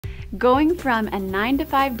Going from a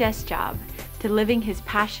 9-to-5 desk job to living his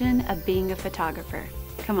passion of being a photographer.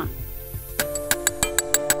 Come on.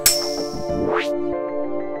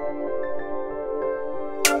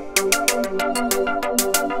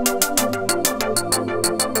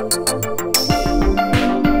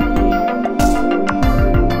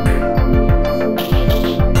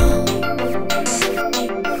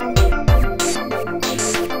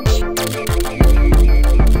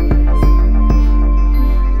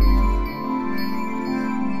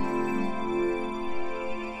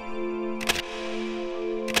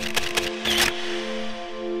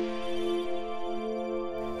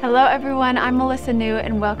 Hello everyone, I'm Melissa New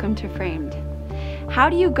and welcome to Framed. How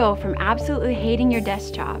do you go from absolutely hating your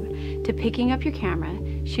desk job to picking up your camera,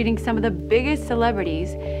 shooting some of the biggest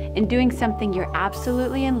celebrities, and doing something you're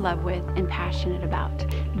absolutely in love with and passionate about?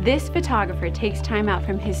 This photographer takes time out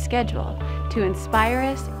from his schedule to inspire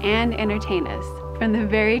us and entertain us from the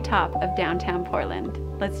very top of downtown Portland.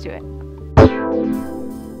 Let's do it.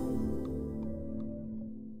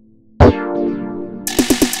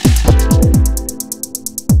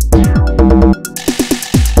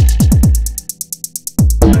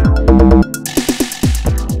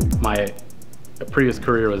 My previous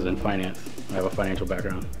career was in finance. I have a financial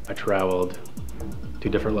background. I traveled to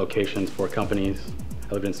different locations for companies.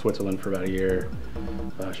 I lived in Switzerland for about a year,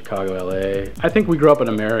 Chicago, LA. I think we grew up in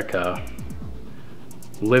America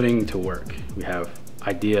living to work. We have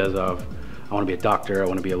ideas of, I want to be a doctor, I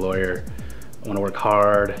want to be a lawyer, I want to work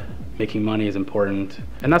hard, making money is important.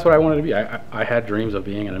 And that's what I wanted to be. I had dreams of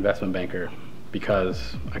being an investment banker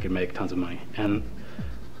because I could make tons of money. And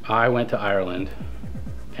I went to Ireland,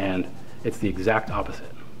 and it's the exact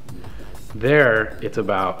opposite. There, it's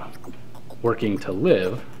about working to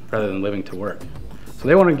live rather than living to work. So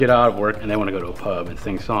they want to get out of work and they want to go to a pub and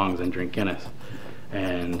sing songs and drink Guinness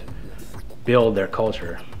and build their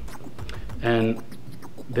culture. And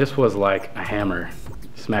this was like a hammer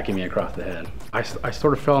smacking me across the head. I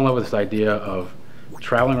sort of fell in love with this idea of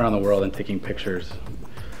traveling around the world and taking pictures.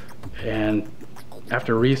 And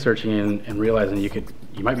after researching and realizing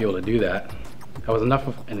you might be able to do that, that was enough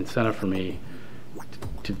of an incentive for me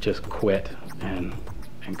to just quit and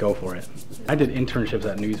go for it. I did internships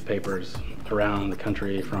at newspapers around the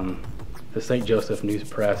country, from the St. Joseph News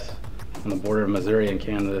Press on the border of Missouri and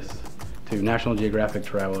Kansas to National Geographic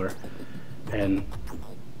Traveler, and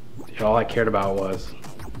all I cared about was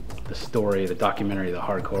the story, the documentary, the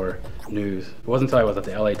hardcore news. It wasn't until I was at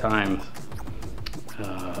the LA Times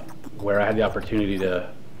where I had the opportunity to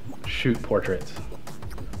shoot portraits.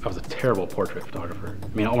 I was a terrible portrait photographer.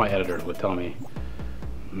 I mean, all my editors would tell me,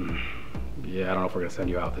 yeah, I don't know if we're gonna send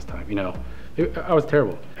you out this time. You know, I was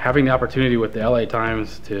terrible. Having the opportunity with the LA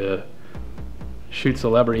Times to shoot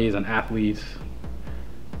celebrities and athletes,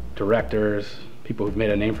 directors, people who've made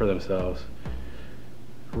a name for themselves,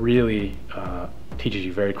 really teaches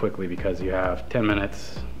you very quickly, because you have 10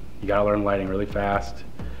 minutes, you gotta learn lighting really fast.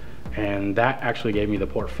 And that actually gave me the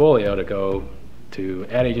portfolio to go to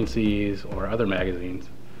ad agencies or other magazines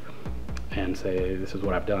and say, this is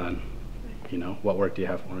what I've done. You know, what work do you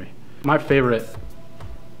have for me? My favorite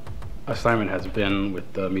assignment has been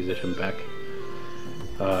with the musician Beck.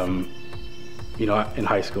 You know, in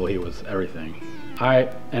high school he was everything. I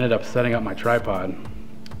ended up setting up my tripod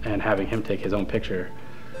and having him take his own picture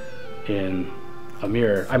in a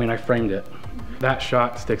mirror. I mean, I framed it. That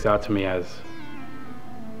shot sticks out to me as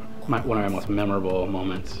one of my most memorable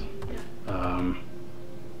moments.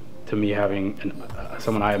 To me, having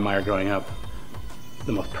someone I admired growing up,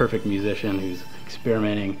 the most perfect musician who's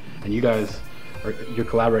experimenting, and you're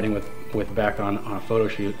collaborating with Beck on a photo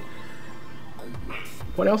shoot.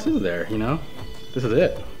 What else is there, you know? This is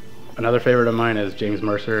it. Another favorite of mine is James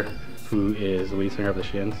Mercer, who is the lead singer of the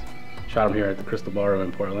Shins. Shot him here at the Crystal Ballroom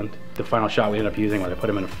in Portland. The final shot we ended up using was I put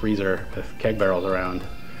him in a freezer with keg barrels around,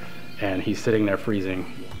 and he's sitting there freezing.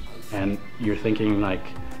 And you're thinking, like,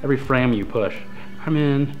 every frame you push, I'm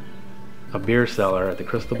in a beer cellar at the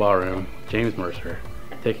Crystal Ballroom, James Mercer,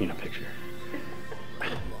 taking a picture.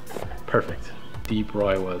 Perfect. Deep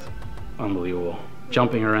Roy was unbelievable.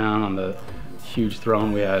 Jumping around on the huge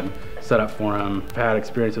throne we had set up for him. I've had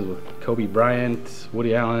experiences with Kobe Bryant,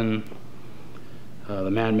 Woody Allen, the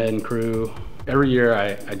Mad Men crew. Every year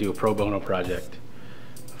I do a pro bono project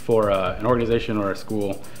for an organization or a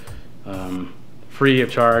school, free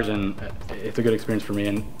of charge, and it's a good experience for me.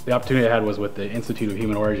 And the opportunity I had was with the Institute of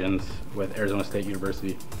Human Origins with Arizona State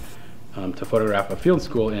University to photograph a field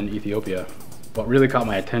school in Ethiopia. What really caught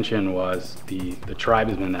my attention was the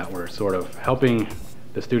tribesmen that were sort of helping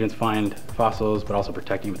the students find fossils, but also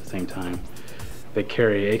protecting them at the same time. They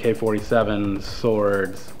carry AK-47s,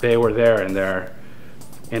 swords. They were there, and they're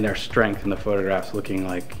in their strength in the photographs, looking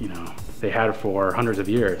like, you know, they had it for hundreds of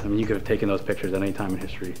years. I mean, you could have taken those pictures at any time in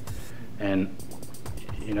history. And,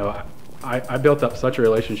 you know, I built up such a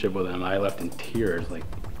relationship with them. I left in tears, like,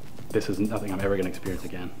 this is nothing I'm ever gonna experience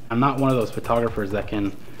again. I'm not one of those photographers that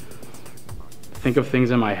can think of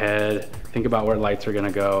things in my head, think about where lights are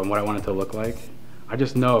gonna go and what I want it to look like. I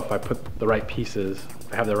just know if I put the right pieces,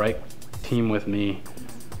 if I have the right team with me,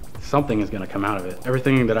 something is gonna come out of it.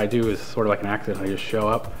 Everything that I do is sort of like an accident. I just show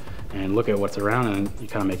up and look at what's around and you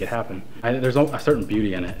kind of make it happen. There's a certain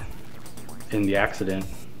beauty in it, in the accident.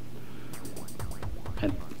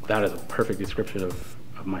 And that is a perfect description of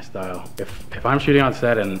my style. If I'm shooting on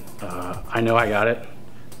set and I know I got it,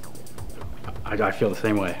 I feel the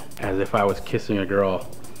same way as if I was kissing a girl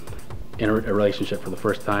in a relationship for the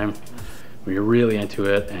first time. When you're really into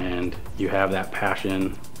it and you have that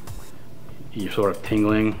passion, you're sort of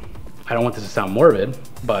tingling. I don't want this to sound morbid,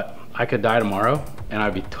 but I could die tomorrow and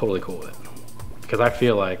I'd be totally cool with it. Because I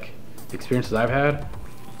feel like the experiences I've had,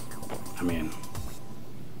 I mean,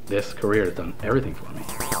 this career has done everything for me.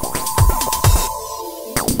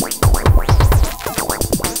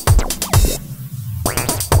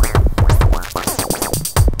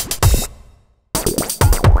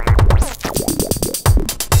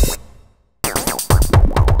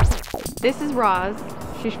 This is Roz.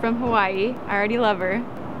 She's from Hawaii. I already love her.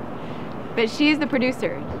 But she's the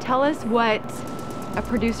producer. Tell us what a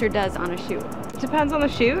producer does on a shoot. Depends on the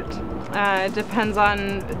shoot. Depends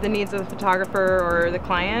on the needs of the photographer or the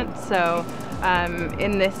client. So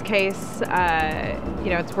in this case,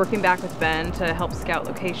 you know, it's working back with Ben to help scout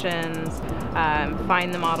locations,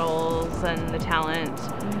 find the models and the talent,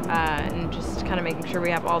 and just kind of making sure we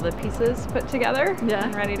have all the pieces put together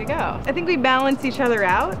and ready to go. I think we balance each other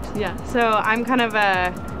out. Yeah. So I'm kind of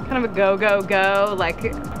a go, go, go,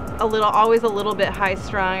 like always a little bit high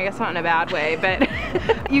strung, I guess not in a bad way, but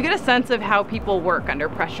you get a sense of how people work under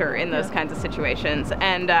pressure in those kinds of situations.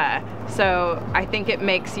 And so I think it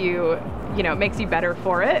makes you, you know, it makes you better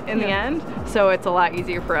for it in the end. So it's a lot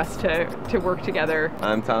easier for us to work together.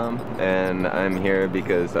 I'm Tom, and I'm here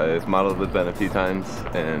because I've modeled with Ben a few times,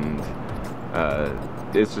 and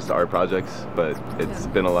it's just art projects, but it's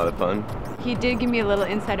been a lot of fun. He did give me a little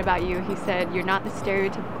insight about you. He said you're not the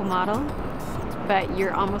stereotypical model, but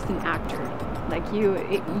you're almost an actor. Like you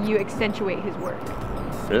accentuate his work.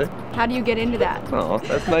 Really? How do you get into that? Oh,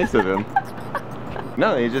 that's nice of him.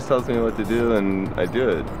 No, he just tells me what to do and I do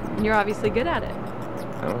it. You're obviously good at it.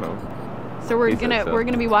 I don't know. So we're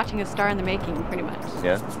gonna be watching a star in the making, pretty much.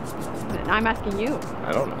 Yeah. And I'm asking you.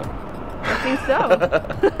 I don't know. I think so.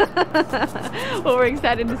 Well, we're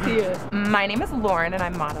excited to see you. My name is Lauren and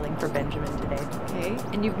I'm modeling for Benjamin today. Okay.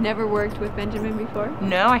 And you've never worked with Benjamin before?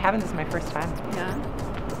 No, I haven't. This is my first time.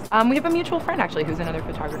 Yeah. We have a mutual friend actually who's another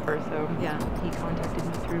photographer, so he contacted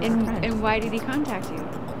me through her friend. And why did he contact you?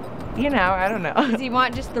 You know, I don't know. Does he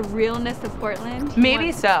want just the realness of Portland?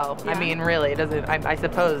 Maybe so. Yeah. I mean, really, it doesn't. I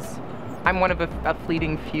suppose I'm one of a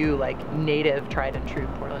fleeting few like native, tried and true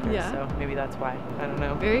Portlanders. So maybe that's why. I don't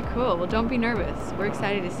know. Very cool. Well, don't be nervous. We're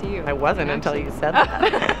excited to see you. I wasn't until you said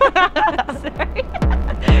that. Sorry.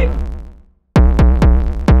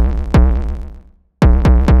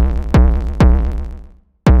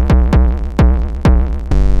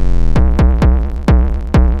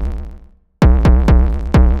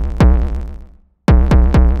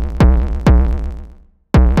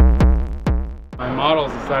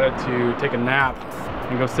 Models decided to take a nap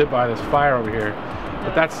and go sit by this fire over here.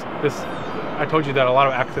 But I told you that a lot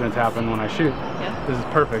of accidents happen when I shoot. Yeah. This is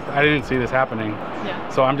perfect. I didn't see this happening. Yeah.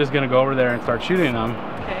 So I'm just gonna go over there and start shooting them,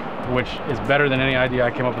 which is better than any idea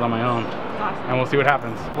I came up with on my own. Awesome. And we'll see what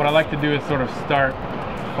happens. What I like to do is sort of start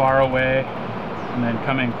far away and then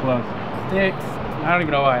come in close. I don't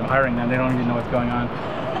even know why I'm hiring them. They don't even know what's going on.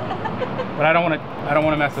 But I don't want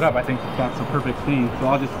to mess it up. I think that's a perfect scene. So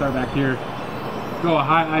I'll just start back here. Go a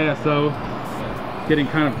high ISO, getting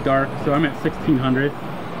kind of dark, so I'm at 1600.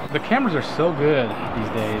 The cameras are so good these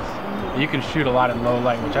days. You can shoot a lot in low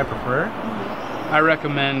light, which I prefer. I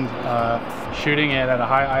recommend shooting it at a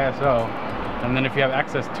high ISO, and then if you have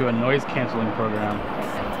access to a noise canceling program,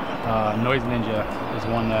 Noise Ninja is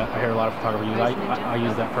one that I hear a lot of photographers use. I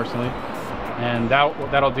use that personally, and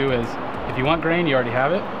what that'll do is, if you want grain, you already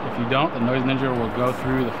have it. If you don't, the Noise Ninja will go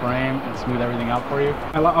through the frame and smooth everything out for you.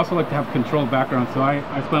 I also like to have controlled background, so I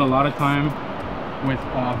spend a lot of time with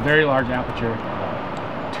a very large aperture.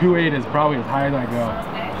 2.8 is probably as high as I go.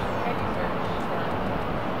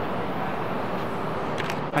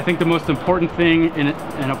 I think the most important thing in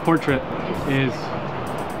a portrait is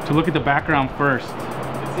to look at the background first.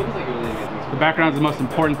 The background is the most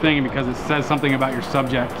important thing because it says something about your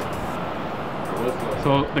subject.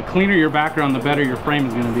 So the cleaner your background, the better your frame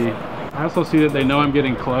is gonna be. I also see that they know I'm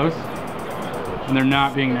getting close and they're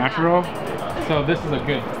not being natural. So this is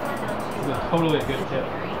totally a good tip.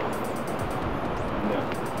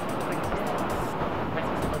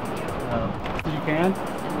 You can?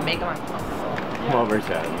 Make them uncomfortable. Well, very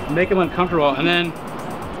sad. Make them uncomfortable, and then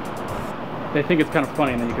they think it's kind of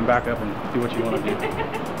funny, and then you can back up and do what you want to do.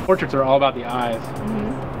 Portraits are all about the eyes.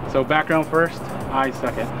 So background first, eyes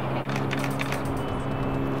second.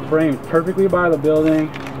 Framed perfectly by the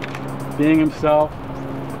building, being himself.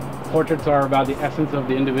 Portraits are about the essence of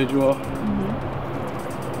the individual.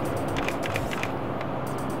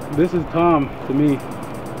 This is Tom to me.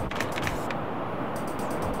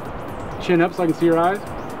 Chin up so I can see your eyes.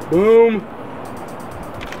 Boom.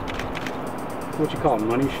 That's what you call a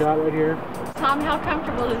money shot right here. Tom, how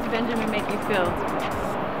comfortable does Benjamin make you feel?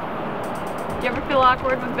 Do you ever feel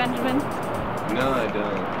awkward with Benjamin? No, I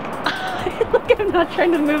don't. Look at him not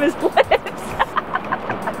trying to move his lips.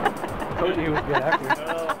 Told you he was a good actor.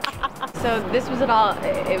 So this was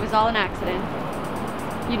it was all an accident.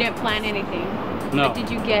 You didn't plan anything. No. But did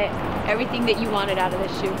you get everything that you wanted out of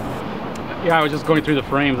this shoot? Yeah, I was just going through the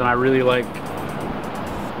frames and I really like,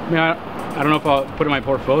 I mean, I don't know if I'll put it in my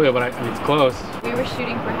portfolio, but I mean, it's close. We were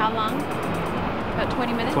shooting for how long? About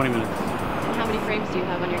 20 minutes? 20 minutes. And how many frames do you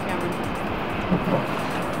have on your camera?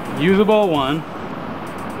 Usable one,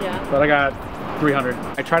 Yeah. but I got 300.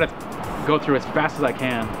 I try to go through as fast as I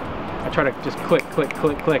can. I try to just click, click,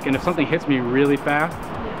 click, click, and if something hits me really fast,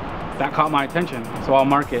 that caught my attention, so I'll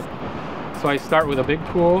mark it. So I start with a big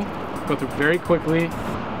pool, go through very quickly,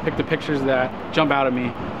 pick the pictures that jump out at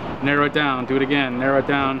me, narrow it down, do it again, narrow it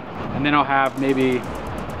down, and then I'll have maybe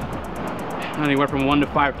anywhere from 1 to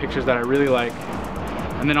 5 pictures that I really like,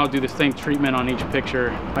 and then I'll do the same treatment on each picture.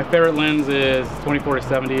 My favorite lens is 24 to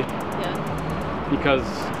 70 because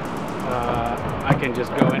I can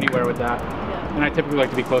just go anywhere with that, and I typically like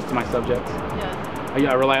to be close to my subjects.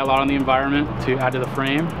 I rely a lot on the environment to add to the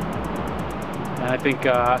frame, and I think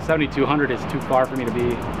 7200 is too far for me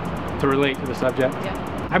to relate to the subject.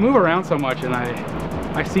 I move around so much and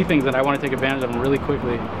I see things that I want to take advantage of them really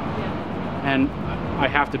quickly. And I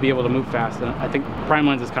have to be able to move fast. And I think prime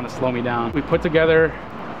lenses kind of slow me down. We put together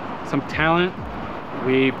some talent.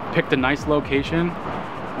 We picked a nice location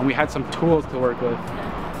and we had some tools to work with.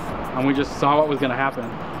 And we just saw what was going to happen.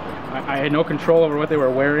 I had no control over what they were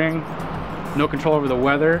wearing, no control over the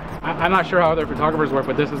weather. I'm not sure how other photographers work,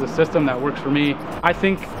 but this is a system that works for me. I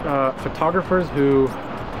think photographers who,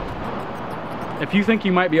 if you think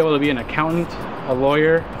you might be able to be an accountant, a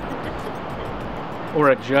lawyer, or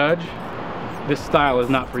a judge, this style is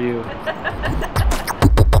not for you.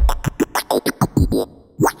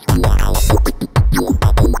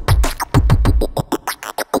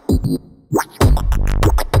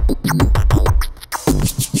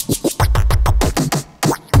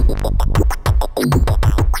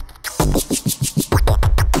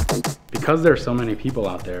 Because there's so many people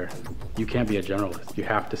out there, you can't be a generalist. You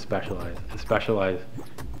have to specialize, and specialize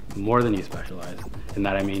more than you specialize. In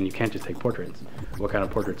that I mean, you can't just take portraits. What kind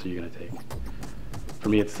of portraits are you gonna take? For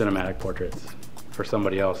me, it's cinematic portraits. For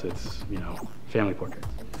somebody else, it's, you know, family portraits.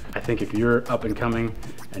 I think if you're up and coming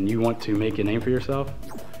and you want to make a name for yourself,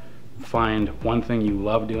 find one thing you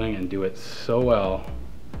love doing and do it so well.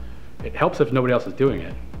 It helps if nobody else is doing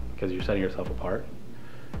it, because you're setting yourself apart.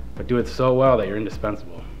 But do it so well that you're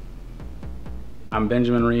indispensable. I'm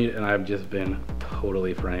Benjamin Reed, and I've just been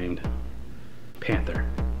totally framed. Panther.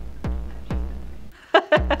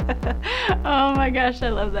 Oh my gosh, I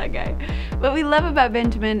love that guy. What we love about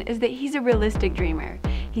Benjamin is that he's a realistic dreamer.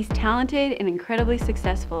 He's talented and incredibly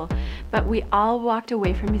successful, but we all walked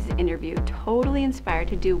away from his interview totally inspired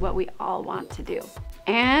to do what we all want to do.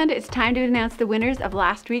 And it's time to announce the winners of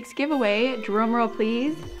last week's giveaway. Drum roll,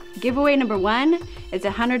 please. Giveaway number 1 is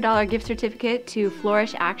a $100 gift certificate to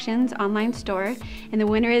Flourish Actions online store, and the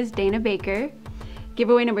winner is Dana Baker.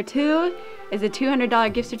 Giveaway number 2 is a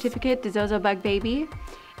 $200 gift certificate to Zozo Bug Baby,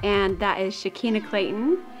 and that is Shakina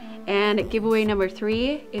Clayton. And giveaway number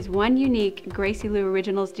 3 is one unique Gracie Lou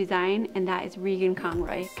Originals design, and that is Regan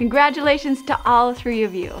Conroy. Congratulations to all 3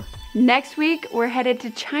 of you. Next week, we're headed to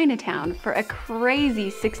Chinatown for a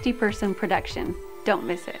crazy 60-person production. Don't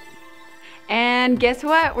miss it. And guess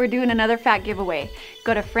what? We're doing another fat giveaway.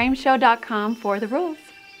 Go to frameshow.com for the rules.